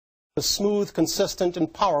a smooth, consistent,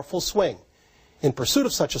 and powerful swing. In pursuit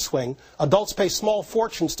of such a swing, adults pay small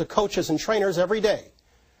fortunes to coaches and trainers every day.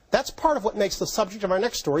 That's part of what makes the subject of our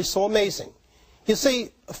next story so amazing. You see,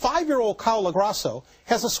 5-year-old Kyle Lograsso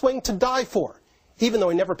has a swing to die for, even though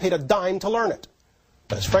he never paid a dime to learn it.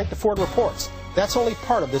 But as Frank DeFord reports, that's only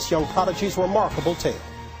part of this young prodigy's remarkable tale.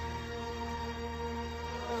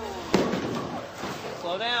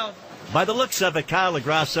 Slow down. By the looks of it, Kyle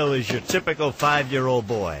Lograsso is your typical 5-year-old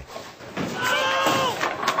boy.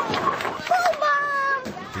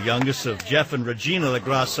 The youngest of Jeff and Regina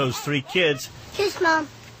Lograsso's 3 kids. Kiss, Mom.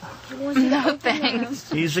 No, thanks.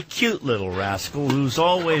 He's a cute little rascal who's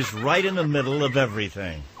always right in the middle of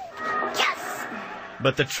everything. Yes!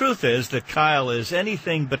 But the truth is that Kyle is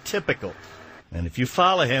anything but typical. And if you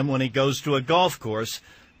follow him when he goes to a golf course,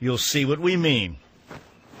 you'll see what we mean.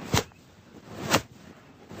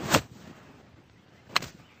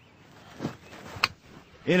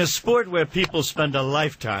 In a sport where people spend a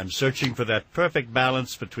lifetime searching for that perfect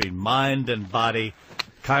balance between mind and body,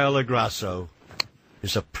 Kyle Lograsso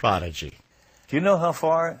is a prodigy. Do you know how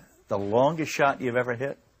far the longest shot you've ever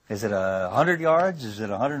hit? Is it 100 yards? Is it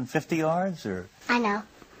 150 yards? Or I know.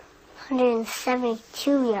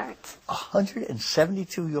 172 yards.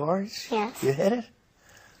 172 yards? Yes. You hit it?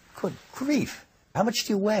 Good grief. How much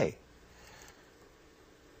do you weigh?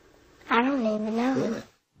 I don't even know. Yeah.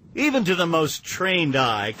 Even to the most trained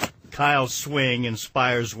eye, Kyle's swing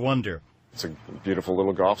inspires wonder. It's a beautiful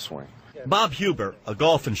little golf swing. Bob Huber, a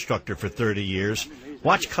golf instructor for 30 years,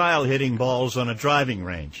 watched Kyle hitting balls on a driving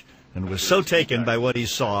range and was so taken by what he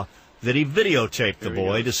saw that he videotaped the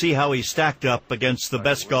boy to see how he stacked up against the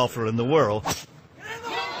best golfer in the world,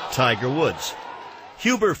 Tiger Woods.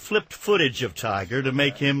 Huber flipped footage of Tiger to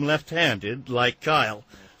make him left-handed, like Kyle,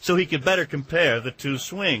 so he could better compare the 2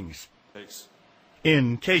 swings.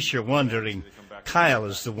 In case you're wondering, Kyle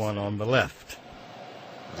is the one on the left.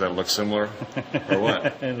 Does that look similar or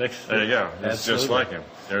what? There you go. It's just like him.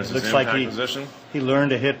 There's his impact position. He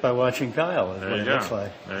learned to hit by watching Kyle. There you go.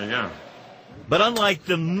 There you go. But unlike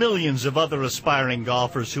the millions of other aspiring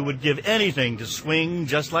golfers who would give anything to swing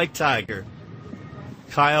just like Tiger,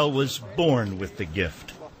 Kyle was born with the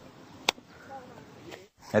gift.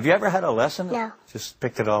 Have you ever had a lesson? No. Just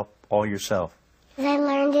picked it up all yourself? I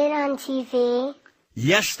learned it on TV.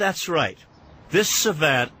 Yes, that's right. This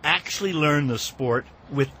savant actually learned the sport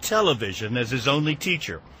with television as his only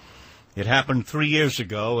teacher. It happened 3 years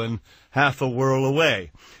ago and half a whirl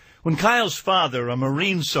away, when Kyle's father, a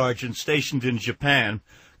Marine sergeant stationed in Japan,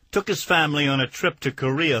 took his family on a trip to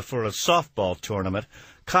Korea for a softball tournament.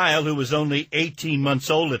 Kyle, who was only 18 months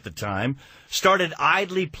old at the time, started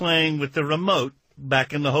idly playing with the remote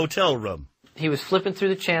back in the hotel room. He was flipping through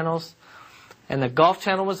the channels, and the golf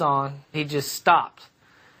channel was on. He just stopped.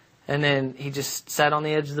 And then he just sat on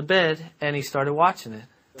the edge of the bed, and he started watching it.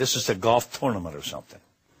 This is a golf tournament or something.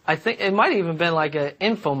 I think it might have even been like an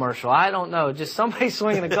infomercial. I don't know. Just somebody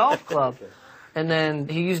swinging a golf club. And then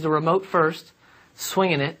he used the remote first,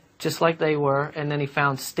 swinging it just like they were. And then he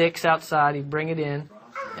found sticks outside. He'd bring it in.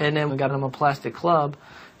 And then we got him a plastic club.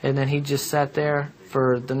 And then he just sat there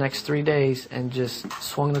for the next 3 days and just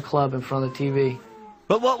swung the club in front of the TV.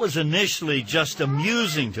 But what was initially just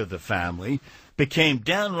amusing to the family became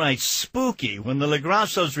downright spooky when the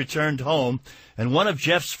Lograssos returned home and one of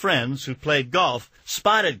Jeff's friends who played golf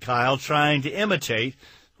spotted Kyle trying to imitate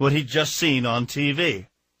what he'd just seen on TV.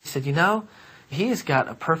 He said, you know, he's got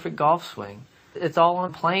a perfect golf swing. It's all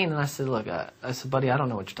on plane. And I said, look, I said, buddy, I don't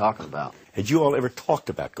know what you're talking about. Had you all ever talked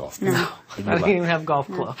about golf? No. I didn't even have golf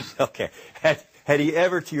clubs. Okay. Had he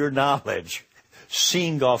ever, to your knowledge,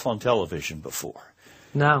 seen golf on television before?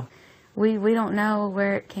 No. We don't know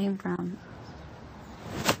where it came from.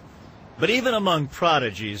 But even among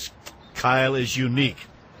prodigies, Kyle is unique.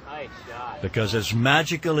 Nice shot. Because as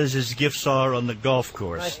magical as his gifts are on the golf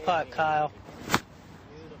course, Nice putt, Kyle.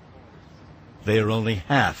 they are only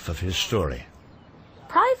half of his story.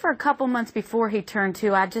 Probably for a couple months before he turned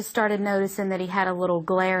 2, I just started noticing that he had a little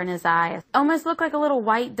glare in his eye. Almost looked like a little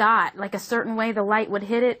white dot, like a certain way the light would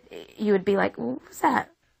hit it. You would be like, what's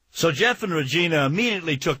that? So Jeff and Regina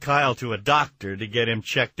immediately took Kyle to a doctor to get him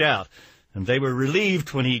checked out, and they were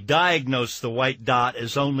relieved when he diagnosed the white dot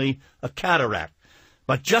as only a cataract.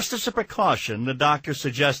 But just as a precaution, the doctor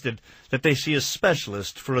suggested that they see a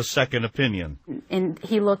specialist for a second opinion. And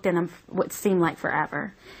he looked at him what seemed like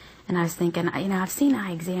forever. And I was thinking, you know, I've seen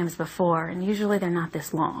eye exams before, and usually they're not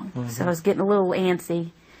this long. Mm-hmm. So I was getting a little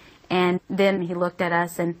antsy. And then he looked at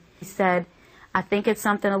us and he said, I think it's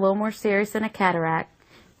something a little more serious than a cataract.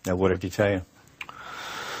 Now, what did he tell you?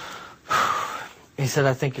 He said,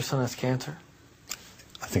 I think your son has cancer.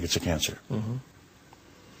 I think it's a cancer. Mm-hmm.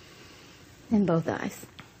 In both eyes.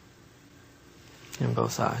 In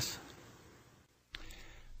both eyes.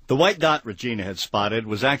 The white dot Regina had spotted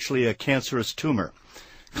was actually a cancerous tumor.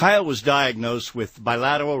 Kyle was diagnosed with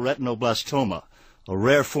bilateral retinoblastoma, a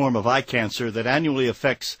rare form of eye cancer that annually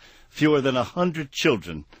affects fewer than 100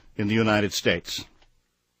 children in the United States.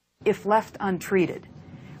 If left untreated,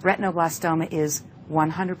 retinoblastoma is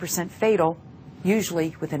 100% fatal,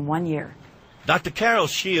 usually within 1 year. Dr. Carol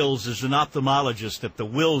Shields is an ophthalmologist at the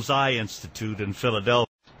Wills Eye Institute in Philadelphia,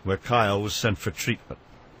 where Kyle was sent for treatment.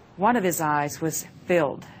 One of his eyes was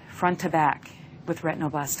filled, front to back, with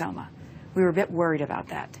retinoblastoma. We were a bit worried about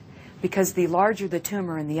that, because the larger the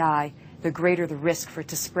tumor in the eye, the greater the risk for it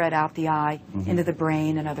to spread out the eye into the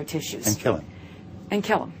brain and other tissues. And kill him. And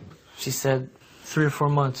kill him. She said 3 or 4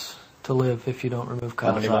 months to live if you don't remove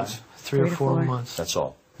Kyle's How many months? eye. 3 or 4 months. That's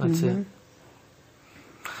all. That's it.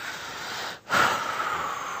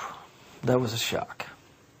 That was a shock.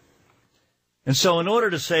 And so in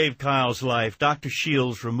order to save Kyle's life, Dr.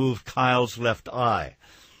 Shields removed Kyle's left eye.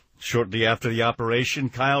 Shortly after the operation,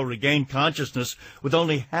 Kyle regained consciousness with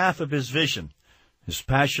only half of his vision. His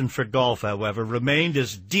passion for golf, however, remained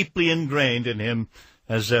as deeply ingrained in him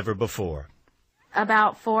as ever before.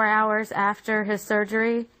 About 4 hours after his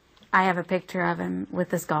surgery, I have a picture of him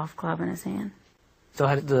with this golf club in his hand. So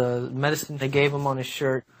I had the medicine they gave him on his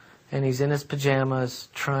shirt, and he's in his pajamas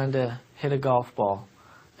trying to hit a golf ball,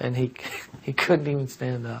 and he couldn't even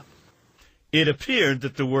stand up. It appeared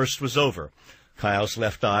that the worst was over. Kyle's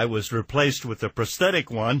left eye was replaced with a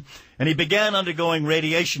prosthetic one, and he began undergoing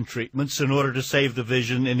radiation treatments in order to save the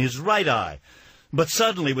vision in his right eye. But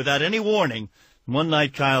suddenly, without any warning, one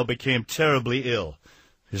night Kyle became terribly ill.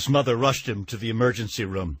 His mother rushed him to the emergency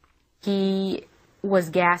room. He was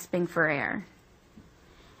gasping for air.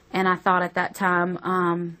 And I thought at that time,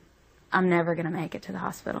 I'm never going to make it to the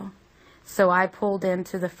hospital. So I pulled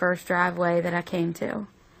into the first driveway that I came to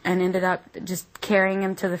and ended up just carrying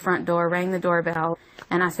him to the front door, rang the doorbell,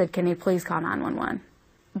 and I said, "Can you please call 911?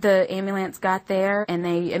 The ambulance got there, and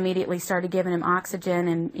they immediately started giving him oxygen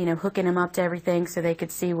and, hooking him up to everything so they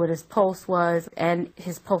could see what his pulse was, and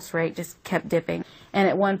his pulse rate just kept dipping. And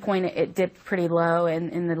at one point, it dipped pretty low,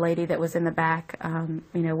 and the lady that was in the back,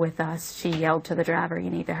 with us, she yelled to the driver, "You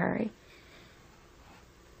need to hurry."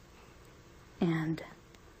 And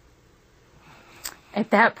at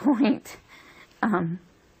that point,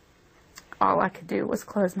 all I could do was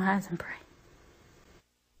close my eyes and pray.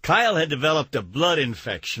 Kyle had developed a blood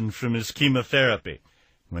infection from his chemotherapy.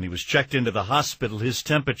 When he was checked into the hospital, his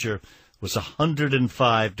temperature was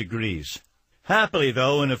 105 degrees. Happily,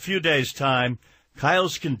 though, in a few days' time,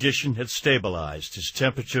 Kyle's condition had stabilized. His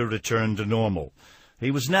temperature returned to normal. He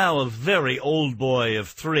was now a very old boy of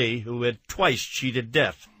 3 who had twice cheated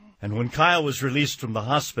death. And when Kyle was released from the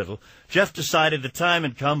hospital, Jeff decided the time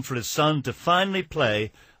had come for his son to finally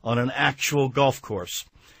play on an actual golf course.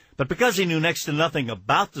 But because he knew next to nothing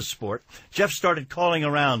about the sport, Jeff started calling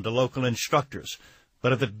around to local instructors.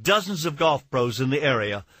 But of the dozens of golf pros in the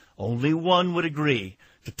area, only one would agree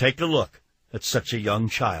to take a look at such a young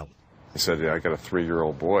child. He said, "Yeah, I got a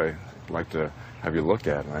 3-year-old boy I'd like to have you look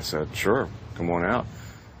at." And I said, "Sure, come on out."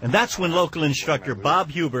 And that's when local instructor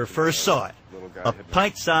Bob Huber first saw it, a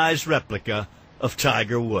pint-sized replica of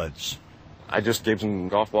Tiger Woods. I just gave some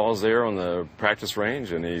golf balls there on the practice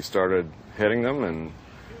range, and he started hitting them, and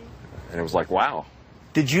it was like, wow.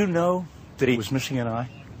 Did you know that he was missing an eye?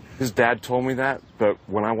 His dad told me that, but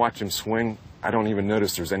when I watch him swing, I don't even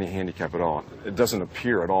notice there's any handicap at all. It doesn't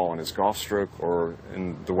appear at all in his golf stroke or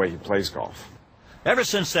in the way he plays golf. Ever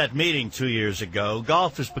since that meeting 2 years ago,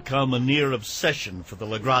 golf has become a near obsession for the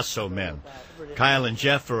Lograsso men. Kyle and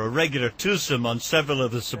Jeff are a regular twosome on several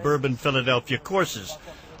of the suburban Philadelphia courses,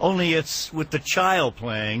 only it's with the child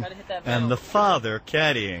playing and the father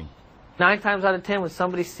caddying. 9 times out of 10, when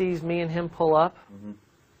somebody sees me and him pull up,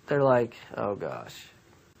 they're like, "Oh gosh,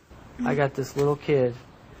 I got this little kid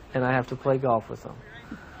and I have to play golf with him."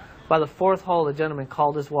 By the 4th hole, the gentleman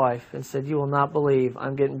called his wife and said, "You will not believe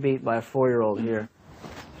I'm getting beat by a 4-year-old here."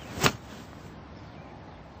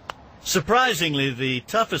 Surprisingly, the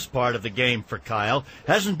toughest part of the game for Kyle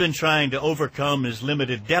hasn't been trying to overcome his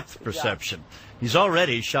limited depth perception. He's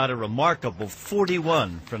already shot a remarkable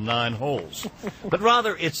 41 from 9 holes. But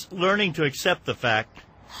rather, it's learning to accept the fact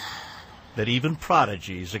that even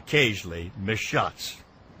prodigies occasionally miss shots.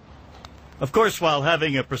 Of course, while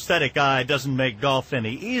having a prosthetic eye doesn't make golf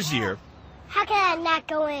any easier, How can I not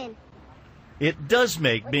go in? it does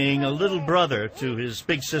make being a little brother to his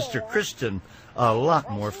big sister Kristen a lot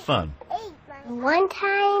more fun. One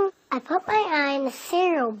time, I put my eye in a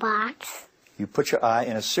cereal box. You put your eye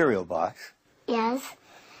in a cereal box. Yes.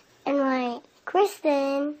 And my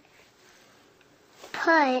Kristen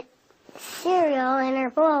put cereal in her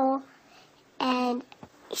bowl, and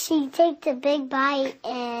she takes a big bite,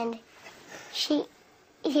 and he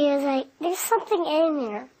was like, "There's something in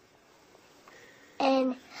here."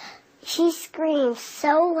 And she screamed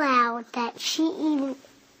so loud that she even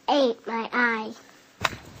ate my eye.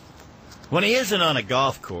 When he isn't on a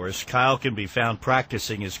golf course, Kyle can be found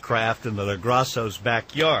practicing his craft in the Lograsso's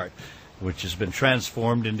backyard, which has been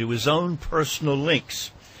transformed into his own personal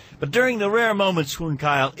links. But during the rare moments when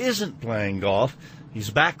Kyle isn't playing golf,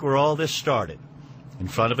 he's back where all this started, in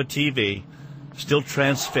front of a TV, still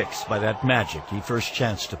transfixed by that magic he first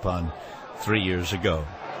chanced upon 3 years ago.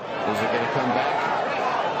 Is it going to come back?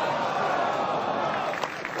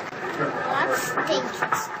 That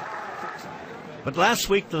stinks. But last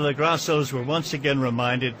week, the Lograssos were once again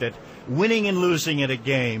reminded that winning and losing at a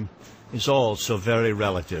game is all so very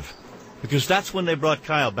relative. Because that's when they brought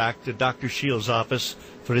Kyle back to Dr. Shields' office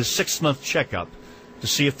for his 6-month checkup to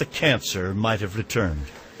see if the cancer might have returned.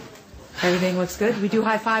 Everything looks good? We do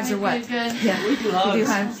high fives or what? Good. Yeah. We do hugs. We do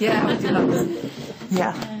hugs. Yeah, we do hugs.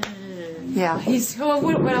 Yeah. Yeah. He's, well,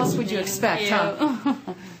 what else would you expect, huh?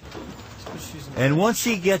 And once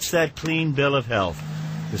he gets that clean bill of health,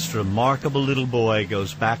 this remarkable little boy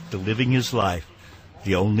goes back to living his life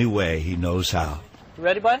the only way he knows how. You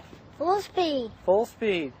ready, bud? Full speed. Full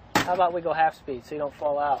speed. How about we go half speed so you don't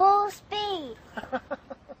fall out? Full speed.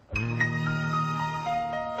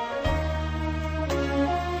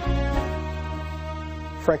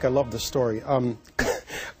 Frank, I love this story.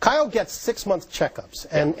 Kyle gets 6-month checkups,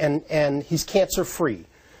 and he's cancer-free.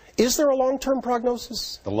 Is there a long-term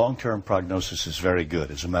prognosis? The long-term prognosis is very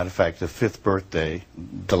good. As a matter of fact, the 5th birthday,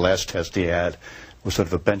 the last test he had, was sort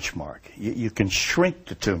of a benchmark. You can shrink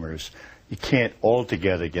the tumors. You can't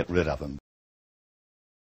altogether get rid of them.